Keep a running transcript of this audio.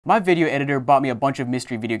My video editor bought me a bunch of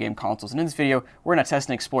mystery video game consoles, and in this video, we're going to test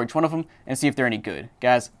and explore each one of them and see if they're any good.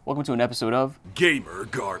 Guys, welcome to an episode of Gamer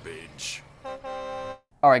Garbage.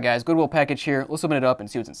 Alright guys, Goodwill package here. Let's open it up and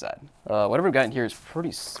see what's inside. Whatever we've got in here is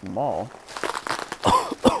pretty small.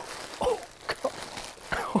 Oh God.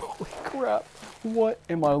 Holy crap. What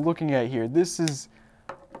am I looking at here? This is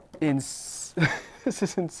This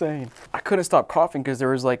is insane. I couldn't stop coughing because there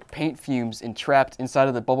was like paint fumes entrapped inside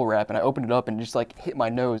of the bubble wrap, and I opened it up and just like hit my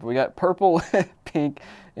nose. We got purple, pink,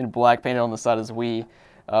 and black painted on the side of this Wii. We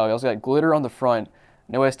also got glitter on the front,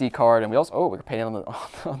 no SD card, and we also, we're painted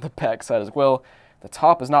on the back side as well. The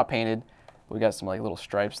top is not painted. We got some like little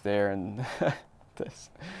stripes there, and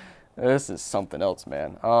this is something else,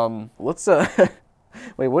 man. Let's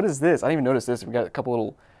wait, what is this? I didn't even notice this. We got a couple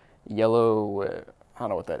little yellow. I don't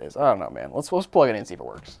know what that is. I don't know, man. Let's plug it in and see if it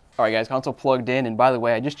works. All right, guys, console plugged in. And by the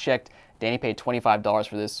way, I just checked. Danny paid $25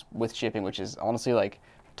 for this with shipping, which is honestly like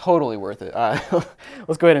totally worth it.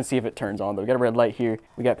 Let's go ahead and see if it turns on, though. We got a red light here.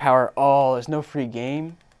 We got power. Oh, there's no free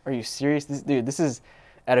game. Are you serious? Dude, this is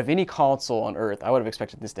out of any console on Earth. I would have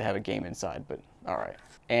expected this to have a game inside, but all right.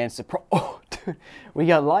 And oh, dude, we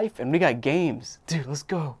got life and we got games. Dude, let's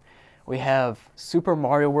go. We have Super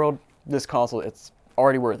Mario World. This console, it's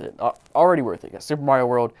already worth it. Already worth it. You got Super Mario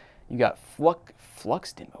World. You got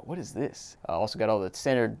Flux Demo. What is this? Also got all the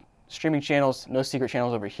standard streaming channels. No secret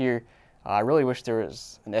channels over here. I really wish there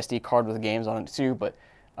was an SD card with games on it too. But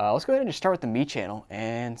let's go ahead and just start with the Me channel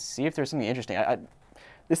and see if there's something interesting.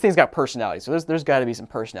 This thing's got personality, so there's got to be some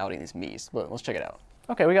personality in these Miis. But let's check it out.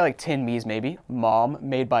 Okay, we got like 10 Miis maybe. Mom,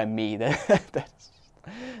 made by me.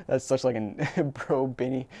 That's such like an bro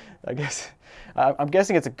Benny, I guess. I'm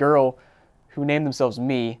guessing it's a girl who named themselves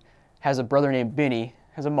Me, has a brother named Benny,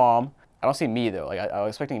 has a mom. I don't see Me though. Like I was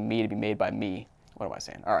expecting Me to be made by me. What am I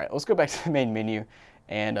saying? All right, let's go back to the main menu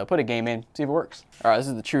and put a game in, see if it works. All right, this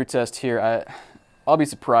is the true test here. I'll be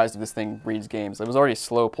surprised if this thing reads games. It was already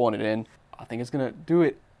slow pulling it in. I think it's gonna do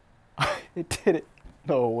it. It did it.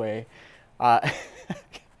 No way. I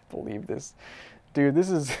can't believe this. Dude, this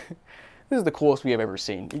is the coolest we have ever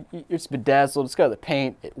seen. It's bedazzled, it's got the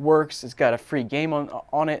paint, it works, it's got a free game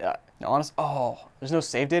on it. Oh, there's no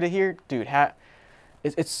save data here? Dude,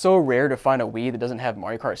 it's so rare to find a Wii that doesn't have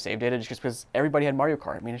Mario Kart save data just because everybody had Mario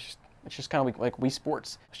Kart. I mean, it's just kind of like Wii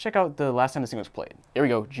Sports. Let's check out the last time this thing was played. Here we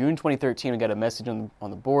go, June 2013, we got a message on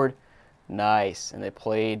the board. Nice, and they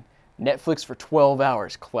played Netflix for 12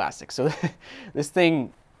 hours, classic. So this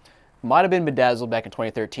thing might have been bedazzled back in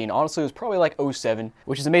 2013. Honestly, it was probably like 07,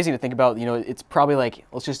 which is amazing to think about. You know, it's probably like,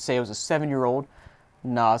 let's just say it was a 7-year-old.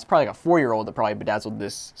 Nah, it's probably like a 4-year-old that probably bedazzled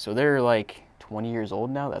this. So they're like 20 years old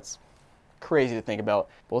now. That's crazy to think about.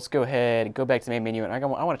 But let's go ahead and go back to the main menu, and I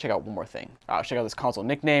want to check out one more thing. Check out this console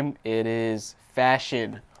nickname. It is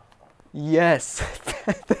Fashion. Yes,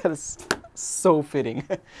 that is so fitting.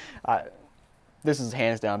 This is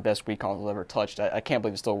hands down best Wii console I've ever touched. I can't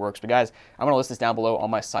believe it still works. But guys, I'm gonna list this down below on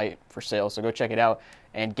my site for sale, so go check it out.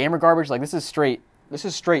 And Gamer Garbage, like this is straight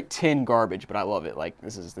tin garbage, but I love it. Like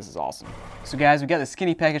this is awesome. So guys, we got the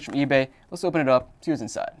skinny package from eBay. Let's open it up, see what's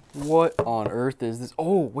inside. What on earth is this?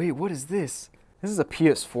 Oh wait, what is this? This is a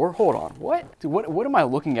PS4. Hold on, what? Dude, what am I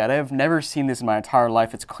looking at? I have never seen this in my entire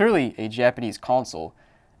life. It's clearly a Japanese console,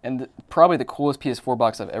 and probably the coolest PS4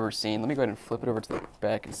 box I've ever seen. Let me go ahead and flip it over to the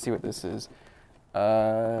back and see what this is.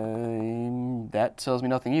 That tells me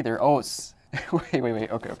nothing either. Oh, it's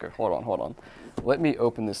wait. Okay. Hold on. Let me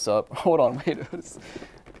open this up. Hold on, wait.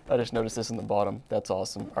 I just noticed this in the bottom. That's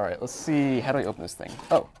awesome. All right, let's see. How do I open this thing?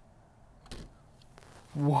 Oh.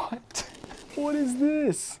 What? What is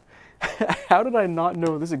this? How did I not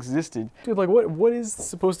know this existed? Dude, like what is this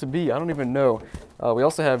supposed to be? I don't even know. We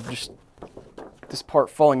also have just this part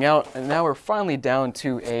falling out, and now we're finally down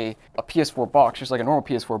to a PS4 box, just like a normal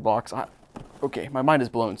PS4 box. Okay, my mind is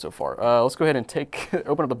blown so far. Let's go ahead and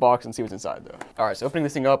open up the box and see what's inside though. All right, so opening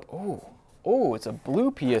this thing up. Oh, it's a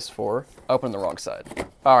blue PS4. Open the wrong side.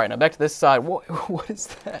 All right, now back to this side. What is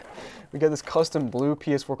that? We got this custom blue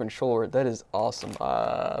PS4 controller. That is awesome.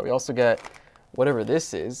 We also got whatever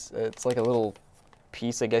this is. It's like a little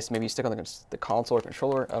piece, I guess, maybe you stick on the console or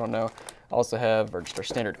controller. I don't know. Also have just our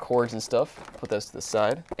standard cords and stuff. Put those to the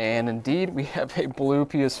side. And indeed, we have a blue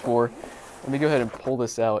PS4. Let me go ahead and pull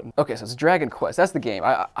this out. Okay, so it's Dragon Quest. That's the game.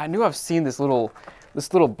 I knew I've seen this little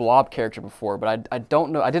blob character before, but I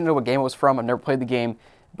don't know. I didn't know what game it was from. I've never played the game,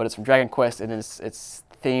 but it's from Dragon Quest, and it's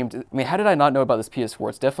themed. I mean, how did I not know about this PS4?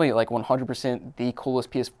 It's definitely like 100% the coolest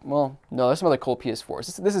PS. Well, no, there's some other cool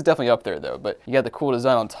PS4s. This is definitely up there though. But you got the cool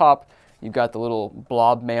design on top. You've got the little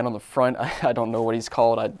blob man on the front. I don't know what he's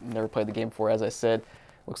called. I never played the game before, as I said.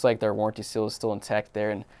 Looks like their warranty seal is still intact there,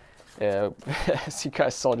 and As you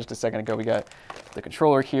guys saw just a second ago, we got the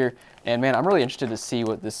controller here. And man, I'm really interested to see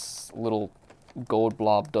what this little gold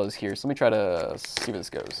blob does here. So let me try to see where this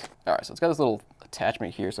goes. All right, so it's got this little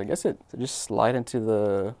attachment here. So I guess it just slide into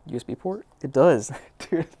the USB port. It does.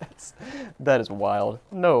 Dude, that is wild.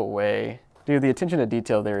 No way. Dude, the attention to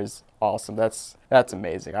detail there is awesome. That's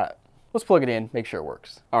amazing. Let's plug it in, make sure it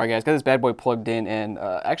works. All right, guys, got this bad boy plugged in, and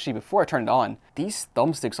actually, before I turn it on, these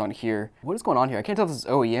thumbsticks on here, what is going on here? I can't tell if this is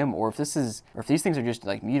OEM or if these things are just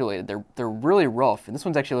like mutilated. They're really rough, and this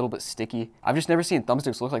one's actually a little bit sticky. I've just never seen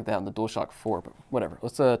thumbsticks look like that on the DualShock 4, but whatever.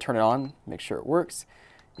 Let's turn it on, make sure it works.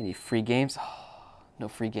 Any free games? No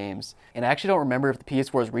free games. And I actually don't remember if the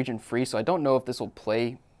PS4 is region free, so I don't know if this will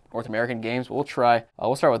play North American games, but we'll try.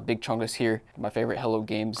 We'll start with Big Chungus here, my favorite Hello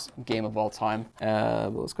Games game of all time.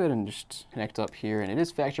 But let's go ahead and just connect up here, and it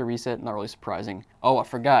is factory reset, not really surprising. Oh, I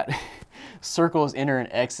forgot. Circle is enter and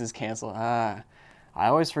X is cancel. I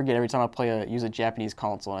always forget every time I use a Japanese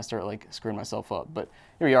console and I start like screwing myself up. But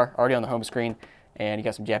here we are, already on the home screen, and you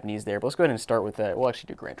got some Japanese there. But let's go ahead and start with that. We'll actually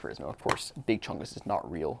do Gran Turismo, of course. Big Chungus is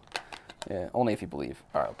not real. Only if you believe.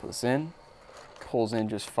 All right, I'll put this in. Pulls in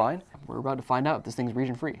just fine. We're about to find out if this thing's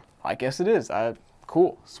region free. I guess it is.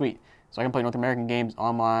 Cool, sweet. So I can play North American games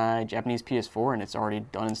on my Japanese PS4, and it's already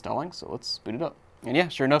done installing, so let's boot it up. And yeah,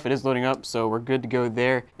 sure enough, it is loading up, so we're good to go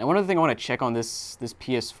there. Now, one other thing I want to check on this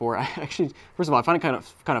PS4, I actually, first of all, I find it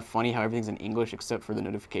kind of funny how everything's in English except for the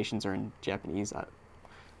notifications are in Japanese.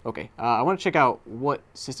 I want to check out what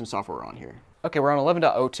system software we're on here. Okay, we're on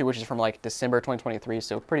 11.02, which is from like December 2023,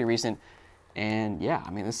 so pretty recent. And yeah,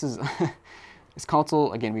 I mean, this is this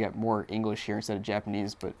console, again, we got more English here instead of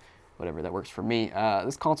Japanese, but whatever, that works for me.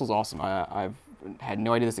 This console's awesome. I've had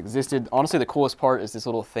no idea this existed. Honestly, the coolest part is this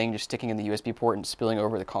little thing just sticking in the USB port and spilling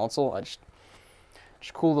over the console. Just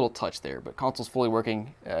cool little touch there, but console's fully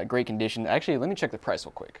working, great condition. Actually, let me check the price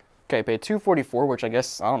real quick. Okay, I paid $244, which I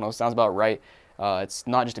guess, I don't know, sounds about right. It's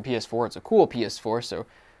not just a PS4, it's a cool PS4, so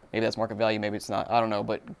maybe that's market value, maybe it's not, I don't know.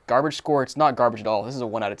 But garbage score, it's not garbage at all. This is a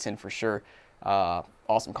 1 out of 10 for sure.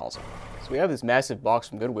 Awesome console. So we have this massive box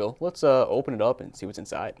from Goodwill. Let's open it up and see what's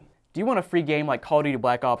inside. Do you want a free game like Call of Duty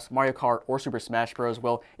Black Ops, Mario Kart, or Super Smash Bros?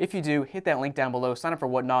 Well, if you do, hit that link down below, sign up for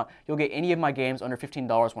Whatnot. You'll get any of my games under $15,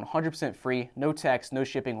 100% free, no tax, no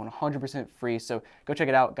shipping, 100% free. So go check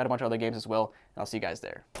it out. Got a bunch of other games as well, and I'll see you guys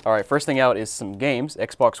there. All right, first thing out is some games,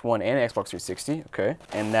 Xbox One and Xbox 360, okay.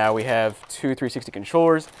 And now we have two 360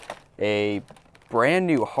 controllers, a brand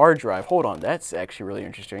new hard drive. Hold on, that's actually really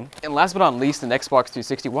interesting. And last but not least, an Xbox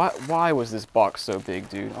 360. Why was this box so big,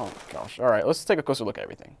 dude? Oh my gosh. All right, let's take a closer look at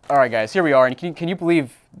everything. All right, guys, here we are. And can you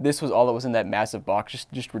believe this was all that was in that massive box?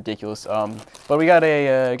 Just ridiculous. But we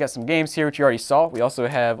got some games here, which you already saw. We also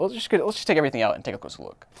have. Let's just take everything out and take a closer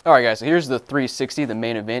look. All right, guys. So here's the 360, the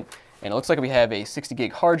main event, and it looks like we have a 60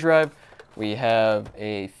 gig hard drive. We have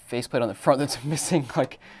a faceplate on the front that's missing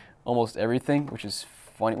like almost everything, which is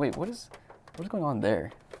funny. Wait, what is going on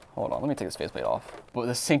there? Hold on, let me take this faceplate off. But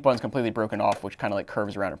the sync button's completely broken off, which kind of like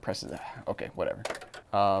curves around and presses. Okay, whatever.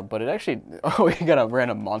 But it actually, oh, we got a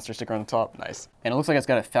random monster sticker on the top. Nice. And it looks like it's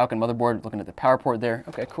got a Falcon motherboard, looking at the power port there.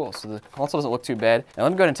 Okay, cool. So the console doesn't look too bad. Now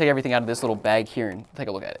let me go ahead and take everything out of this little bag here and take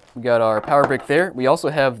a look at it. We got our power brick there. We also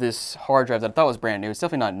have this hard drive that I thought was brand new. It's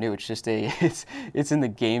definitely not new. It's just it's in the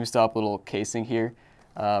GameStop little casing here.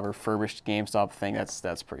 Refurbished GameStop thing.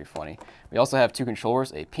 That's pretty funny. We also have two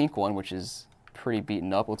controllers, a pink one, which is pretty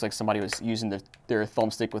beaten up. Looks like somebody was using their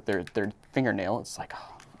thumbstick with their fingernail. It's like,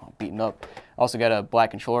 oh, beaten up. Also got a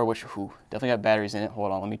black controller, which definitely got batteries in it.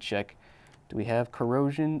 Hold on, let me check. Do we have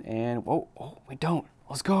corrosion? And oh, we don't.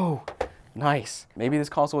 Let's go. Nice. Maybe this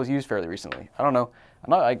console was used fairly recently. I don't know.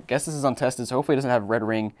 I guess this is untested, so hopefully it doesn't have red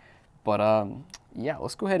ring. But yeah,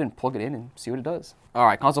 let's go ahead and plug it in and see what it does. All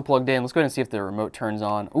right, console plugged in. Let's go ahead and see if the remote turns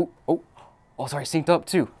on. Oh, sorry, synced up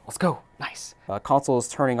too. Let's go. Nice. Console is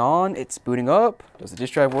turning on. It's booting up. Does the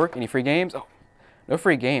disk drive work? Any free games? Oh, no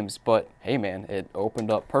free games, but hey man, it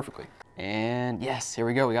opened up perfectly. And yes, here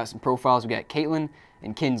we go. We got some profiles. We got Caitlin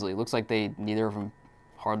and Kinsley. Looks like neither of them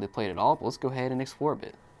hardly played at all, but let's go ahead and explore a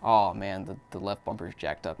bit. Oh man, the left bumper is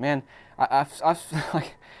jacked up. Man, I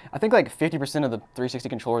think like 50% of the 360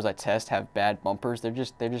 controllers I test have bad bumpers. They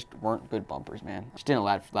just weren't good bumpers, man. Just didn't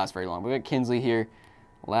last very long. We got Kinsley here.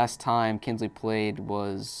 Last time Kinsley played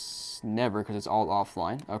was never, because it's all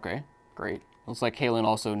offline. Okay, great. Looks like Caitlin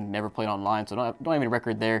also never played online, so don't have any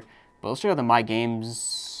record there. But let's check out the My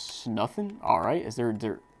Games. Nothing. All right. Is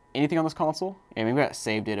there anything on this console? Yeah, I mean, we got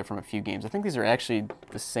save data from a few games. I think these are actually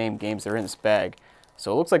the same games that are in this bag.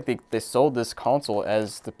 So it looks like they sold this console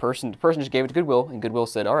as the person just gave it to Goodwill, and Goodwill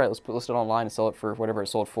said, all right, let's list it online and sell it for whatever it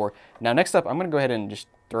sold for. Now, next up, I'm going to go ahead and just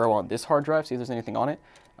throw on this hard drive, see if there's anything on it.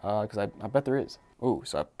 Because I bet there is. Oh,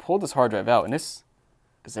 so I pulled this hard drive out, and this,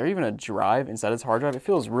 is there even a drive inside this hard drive? It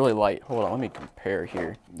feels really light. Hold on, let me compare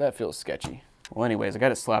here. That feels sketchy. Well, anyways, I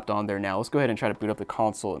got it slapped on there now. Let's go ahead and try to boot up the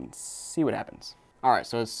console and see what happens. All right,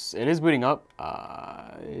 so it is booting up.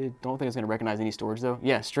 I don't think it's gonna recognize any storage though.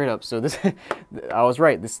 Yeah, straight up. So this, I was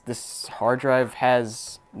right. This hard drive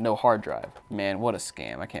has no hard drive. Man, what a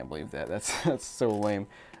scam! I can't believe that. That's so lame.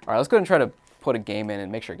 All right, let's go ahead and try to put a game in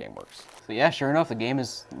and make sure a game works. So yeah, sure enough, the game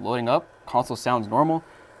is loading up. Console sounds normal.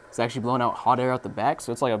 It's actually blowing out hot air out the back,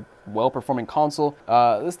 so it's like a well-performing console.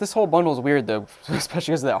 This whole bundle is weird though,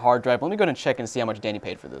 especially because of that hard drive. Let me go ahead and check and see how much Danny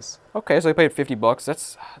paid for this. Okay, so he paid 50 bucks.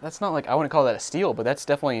 That's not like, I wouldn't call that a steal, but that's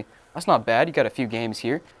not bad. You got a few games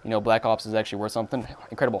here. You know, Black Ops is actually worth something.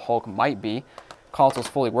 Incredible Hulk might be. Console's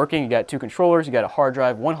fully working. You got 2 controllers. You got a hard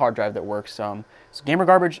drive, 1 hard drive that works. So gamer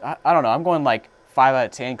garbage, I don't know. I'm going like 5 out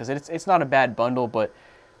of 10 because it's not a bad bundle, but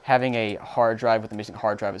having a hard drive with a missing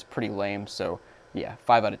hard drive is pretty lame. So yeah,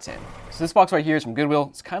 5 out of 10. So this box right here is from Goodwill.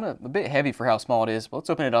 It's kind of a bit heavy for how small it is, but let's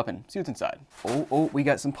open it up and see what's inside. Oh, we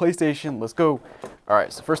got some PlayStation. Let's go. All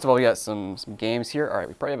right, so first of all, we got some games here. All right,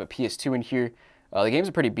 we probably have a PS2 in here. The games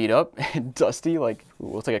are pretty beat up and dusty. Like,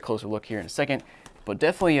 we'll take a closer look here in a second. But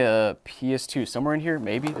definitely a PS2 somewhere in here,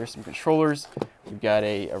 maybe. There's some controllers. We've got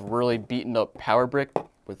a really beaten up power brick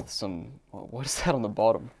with some, what is that on the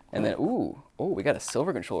bottom? And then, oh, we got a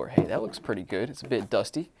silver controller. Hey, that looks pretty good. It's a bit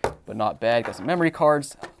dusty, but not bad. Got some memory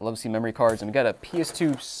cards. I love to see memory cards. And we got a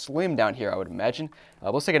PS2 Slim down here, I would imagine.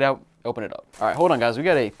 Let's take it out, open it up. All right, hold on, guys. We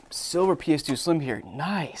got a silver PS2 Slim here.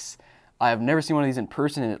 Nice. I have never seen one of these in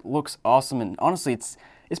person, and it looks awesome. And honestly,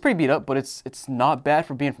 it's pretty beat up, but it's not bad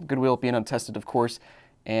for being from Goodwill, being untested, of course.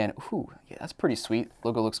 And, yeah, that's pretty sweet.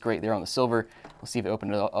 Logo looks great there on the silver. Let's see if it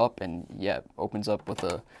opens it up, and yeah, it opens up with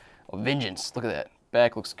a vengeance. Look at that.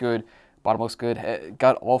 Back looks good. Bottom looks good.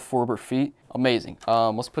 Got all 4 rubber feet. Amazing.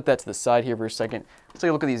 Let's put that to the side here for a second. Let's take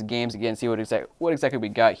a look at these games again, see what exactly we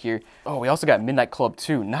got here. Oh, we also got Midnight Club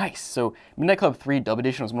 2. Nice. So Midnight Club 3 Dub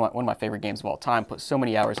Edition was one of my favorite games of all time. Put so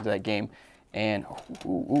many hours into that game, and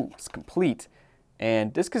it's complete.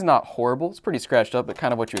 And disc is not horrible. It's pretty scratched up, but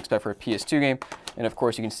kind of what you expect for a PS2 game. And of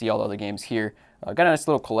course, you can see all the other games here. Got a nice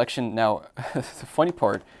little collection. Now, the funny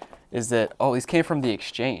part is that, these came from The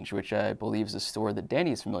Exchange, which I believe is a store that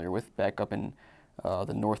Danny is familiar with, back up in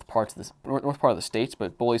the north part of the States,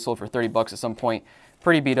 but bully sold for 30 bucks at some point.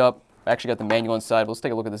 Pretty beat up. I actually got the manual inside, but let's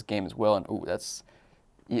take a look at this game as well. And that's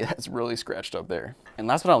really scratched up there. And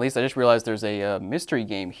last but not least, I just realized there's a mystery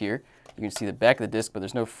game here. You can see the back of the disc, but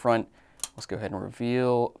there's no front. Let's go ahead and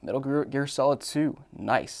reveal Metal Gear Solid 2.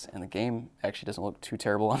 Nice. And the game actually doesn't look too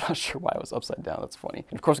terrible. I'm not sure why it was upside down. That's funny.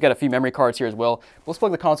 And of course, we got a few memory cards here as well. Let's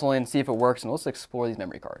plug the console in, see if it works, and let's explore these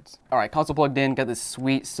memory cards. All right, console plugged in. Got this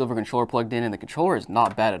sweet silver controller plugged in, and the controller is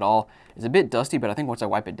not bad at all. It's a bit dusty, but I think once I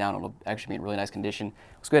wipe it down, it'll actually be in really nice condition.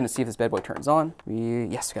 Let's go ahead and see if this bad boy turns on.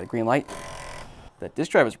 Yes, we got a green light. That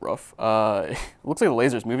disk drive is rough. It looks like the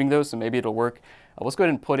laser's moving though, so maybe it'll work. Let's go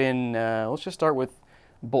ahead and put in, let's just start with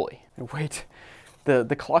Bully. Wait,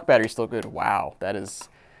 the clock battery's still good. Wow, that's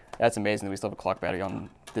amazing that we still have a clock battery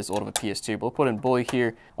on this old of a PS2. But we'll put in Bully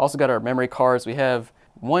here. Also got our memory cards. We have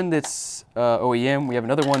one that's OEM. We have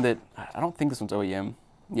another one that, I don't think this one's OEM.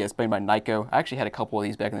 Yeah, it's made by Nyko. I actually had a couple of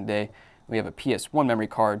these back in the day. We have a PS1 memory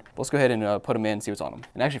card. Let's go ahead and put them in and see what's on them.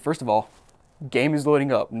 And actually, first of all, game is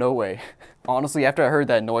loading up. No way. Honestly, after I heard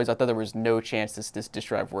that noise, I thought there was no chance this disk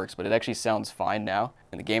drive works, but it actually sounds fine now.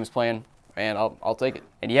 And the game's playing. And I'll take it.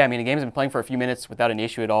 And yeah, I mean, the game's been playing for a few minutes without an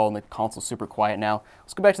issue at all, and the console's super quiet now.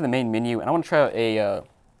 Let's go back to the main menu, and I want to try there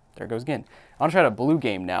it goes again. I want to try a blue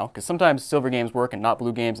game now, because sometimes silver games work and not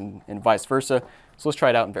blue games, and vice versa. So let's try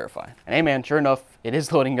it out and verify. And hey man, sure enough, it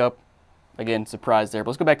is loading up. Again, surprise there.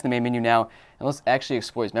 But let's go back to the main menu now, and let's actually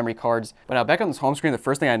explore these memory cards. But now back on this home screen, the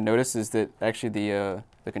first thing I noticed is that actually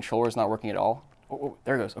the controller is not working at all. Oh,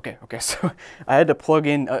 there it goes. Okay. So I had to plug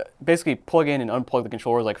in, basically plug in and unplug the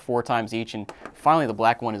controllers like 4 times each, and finally the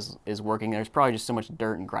black one is working. There's probably just so much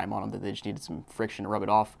dirt and grime on them that they just needed some friction to rub it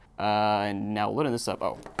off. And now loading this up.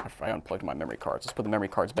 Oh, I unplugged my memory cards. Let's put the memory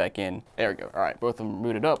cards back in. There we go. All right, both of them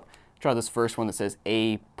booted up. Try this first one that says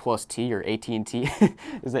A+T or AT&T.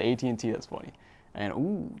 Is that AT&T? That's funny. And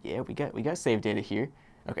ooh, yeah, we got save data here.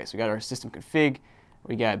 Okay, so we got our system config.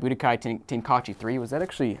 We got Budokai Tenkaichi 3. Was that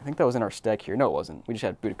actually, I think that was in our stack here. No, it wasn't. We just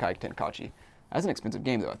had Budokai Tenkaichi. That's an expensive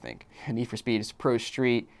game, though, I think. Need for Speed is Pro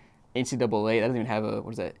Street, NCAA. That doesn't even have a, what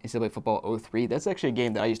is that, NCAA Football 03. That's actually a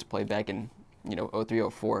game that I used to play back in, 03,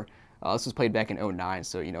 04. This was played back in '09,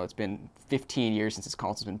 so you know it's been 15 years since this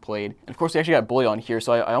console's been played. And of course, we actually got Bully on here,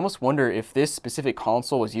 so I almost wonder if this specific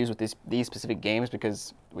console was used with these specific games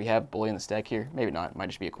because we have Bully in the stack here. Maybe not. It might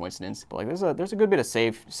just be a coincidence. But like, there's a good bit of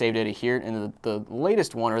save data here, and the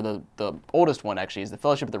latest one, or the oldest one actually, is the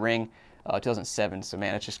Fellowship of the Ring, 2007. So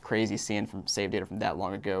man, it's just crazy seeing from save data from that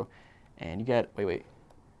long ago. And you got wait,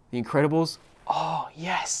 The Incredibles. Oh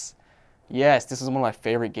yes, yes. This is one of my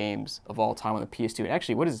favorite games of all time on the PS2. And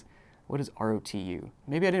actually, what is ROTU?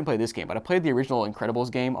 Maybe I didn't play this game, but I played the original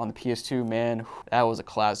Incredibles game on the PS2. Man, that was a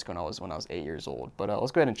classic when I was 8 years old. But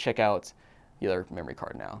let's go ahead and check out the other memory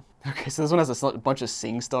card now. Okay, so this one has a bunch of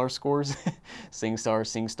SingStar scores. SingStar,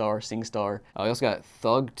 SingStar, SingStar. We also got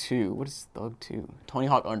Thug 2. What is Thug 2? Tony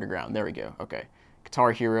Hawk Underground. There we go. Okay.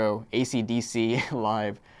 Guitar Hero, AC/DC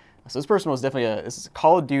Live. So this person was definitely this is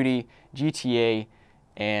Call of Duty, GTA,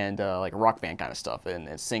 and like Rock Band kind of stuff,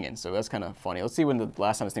 and singing. So that's kind of funny. Let's see when the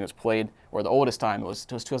last time this thing was played, or the oldest time. It was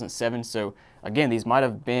 2007. So again, these might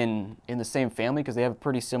have been in the same family because they have a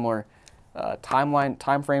pretty similar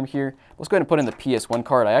time frame here. Let's go ahead and put in the PS1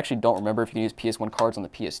 card. I actually don't remember if you can use PS1 cards on the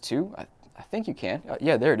PS2. I think you can.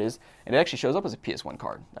 Yeah, there it is. And it actually shows up as a PS1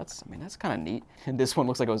 card. That's kind of neat. And this one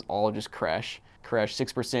looks like it was all just crash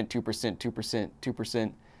 6%, 2%, 2%,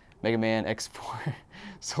 2%. Mega Man X4.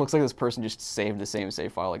 So it looks like this person just saved the same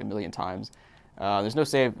save file like a million times. There's no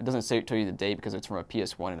save. It doesn't tell you the date because it's from a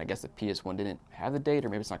PS1, and I guess the PS1 didn't have the date, or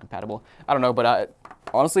maybe it's not compatible. I don't know, but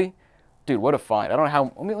honestly, dude, what a find. I don't know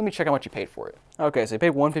how. Let me check how much you paid for it. Okay, so you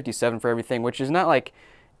paid $157 for everything, which is not like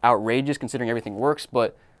outrageous considering everything works,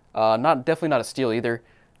 but definitely not a steal either.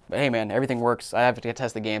 But hey man, everything works. I have to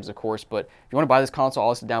test the games, of course, but if you want to buy this console, I'll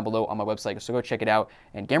list it down below on my website, so go check it out.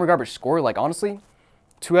 And Gamer Garbage score, like honestly,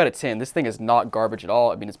 2 out of 10. This thing is not garbage at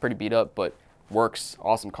all. I mean, it's pretty beat up, but works.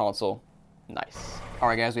 Awesome console. Nice. All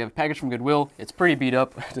right, guys, we have a package from Goodwill. It's pretty beat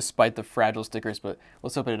up despite the fragile stickers, but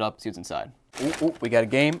let's open it up, see what's inside. Ooh, we got a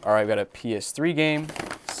game. All right, we got a PS3 game.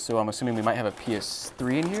 So I'm assuming we might have a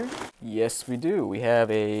PS3 in here. Yes, we do. We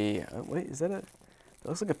have a, wait, is that a, that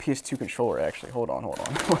looks like a PS2 controller, actually. Hold on.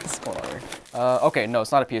 What's going on here? Okay, no,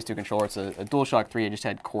 it's not a PS2 controller. It's a DualShock 3. It just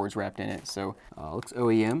had cords wrapped in it. So it looks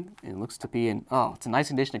OEM, and it looks to be in, oh, it's a nice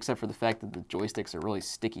condition except for the fact that the joysticks are really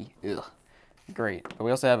sticky. Ugh, great. But we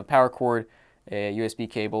also have a power cord, a USB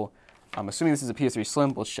cable. I'm assuming this is a PS3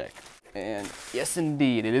 Slim. Let's check. And yes,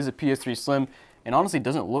 indeed, it is a PS3 Slim. And honestly, it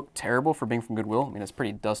doesn't look terrible for being from Goodwill. I mean, it's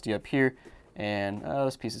pretty dusty up here. And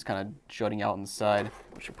this piece is kind of jutting out on the side,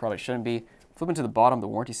 which it probably shouldn't be. Flipping to the bottom, the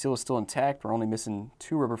warranty seal is still intact. We're only missing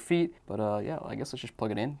 2 rubber feet, but yeah, I guess let's just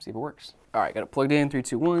plug it in, see if it works. All right, got it plugged in, 3,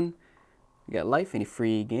 2, 1. We got life, any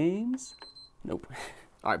free games? Nope.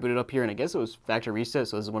 All right, boot it up here, and I guess it was factory reset,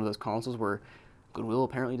 so this is one of those consoles where Goodwill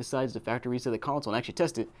apparently decides to factory reset the console and actually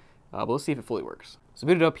test it, but let's see if it fully works. So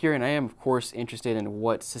boot it up here, and I am, of course, interested in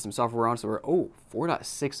what system software we're on, so we're,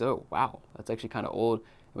 4.60, wow, that's actually kind of old.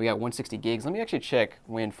 We got 160 gigs. Let me actually check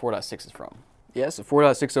when 4.6 is from. Yeah, so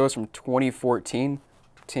 4.60 is from 2014,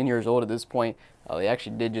 10 years old at this point. They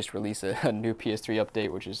actually did just release a new PS3 update,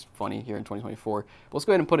 which is funny here in 2024. But let's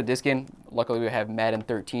go ahead and put a disc in. Luckily, we have Madden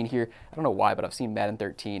 13 here. I don't know why, but I've seen Madden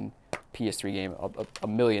 13 PS3 game a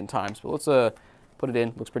million times. But let's put it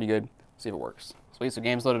in. Looks pretty good. See if it works. Sweet, so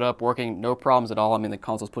game's loaded up, working, no problems at all. I mean, the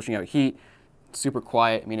console's pushing out heat. Super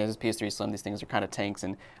quiet. I mean, as a PS3 Slim, these things are kind of tanks.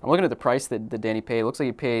 And I'm looking at the price that Danny paid. It looks like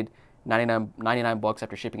he paid $99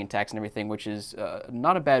 after shipping and tax and everything, which is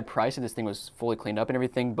not a bad price if this thing was fully cleaned up and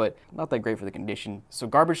everything, but not that great for the condition. So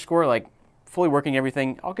garbage score, like fully working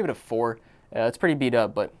everything, I'll give it a 4. It's pretty beat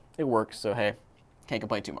up, but it works, so hey, can't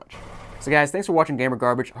complain too much. So guys, thanks for watching Gamer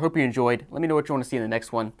Garbage. I hope you enjoyed. Let me know what you want to see in the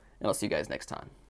next one, and I'll see you guys next time.